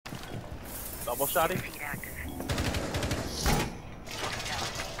Double shotty?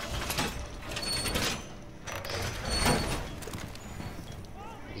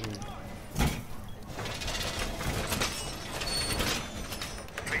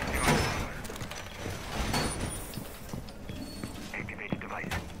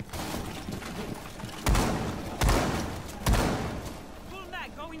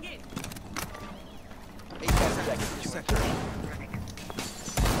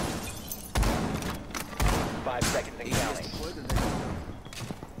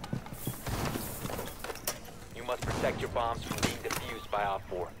 Protect your bombs from being defused by Op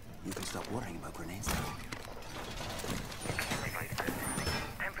 4. You can stop worrying about grenades now.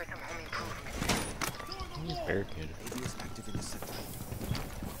 Time for some home improvement. He's barricaded. ABS active in the sector.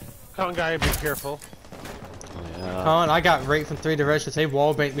 Come on, guy, be careful. Oh, yeah. Colin, I got raped from 3 directions. They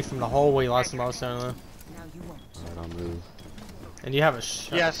wallbait me from the hallway last time I was down there. Now you won't. Alright, I'll move. And you have a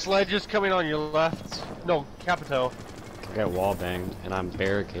shot. Yeah, sledge is coming on your left. No, Capito. I got wall banged and I'm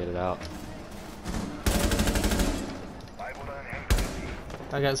barricaded out.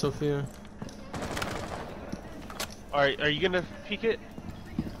 I got Sophia. Alright, are you gonna peek it?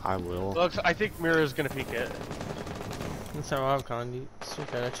 I will. Looks, I think Mira's gonna peek it. That's how I've gone. You still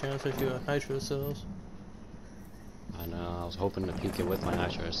got a chance if you have nitro cells. I know, I was hoping to peek it with my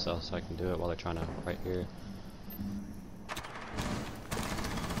nitro cell so I can do it while they're trying to right here.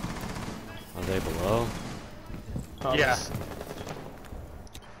 Are they below? Oh, Yeah.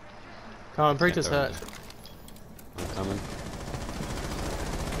 Colin, break this hatch. I'm coming.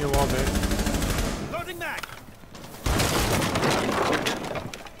 Your wallbait. Loading back!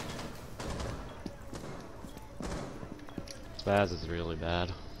 Spaz is really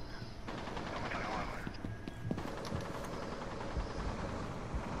bad.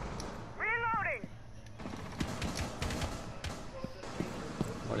 Reloading!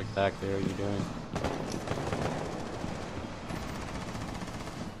 What exactly are you doing?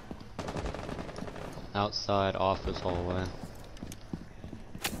 Outside office hallway.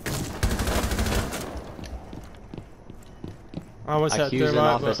 I was at IQ's in thermite,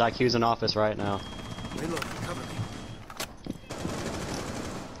 office. IQ's in office right now. Reload, cover me.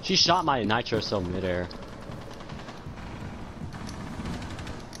 She shot my nitro cell midair.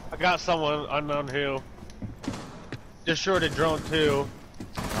 I got someone, unknown who. Destroyed a drone too.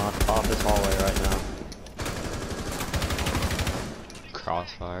 Office hallway right now.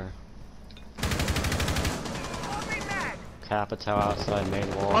 Crossfire. Capito outside main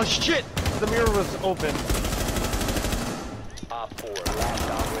wall. Oh shit! The mirror was open. Op 4, last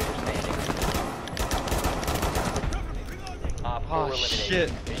operator standing. Op 4 Oh eliminated.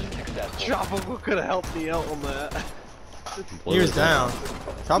 shit! Mission successful. Tropical could have helped me out on that. He was down.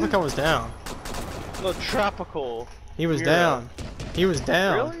 Tropical was down. No, Tropical. He was Mira. down. He was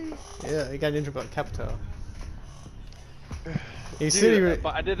down. Really? Yeah, he got injured by Capito. He Dude, said he was.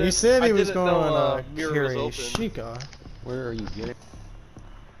 but I didn't- He said he I was didn't going know, to Mira carry was open. ChiGodd. Where are you getting?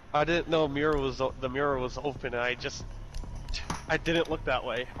 I didn't know the mirror was open. I didn't look that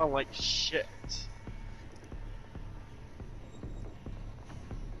way. I'm like shit.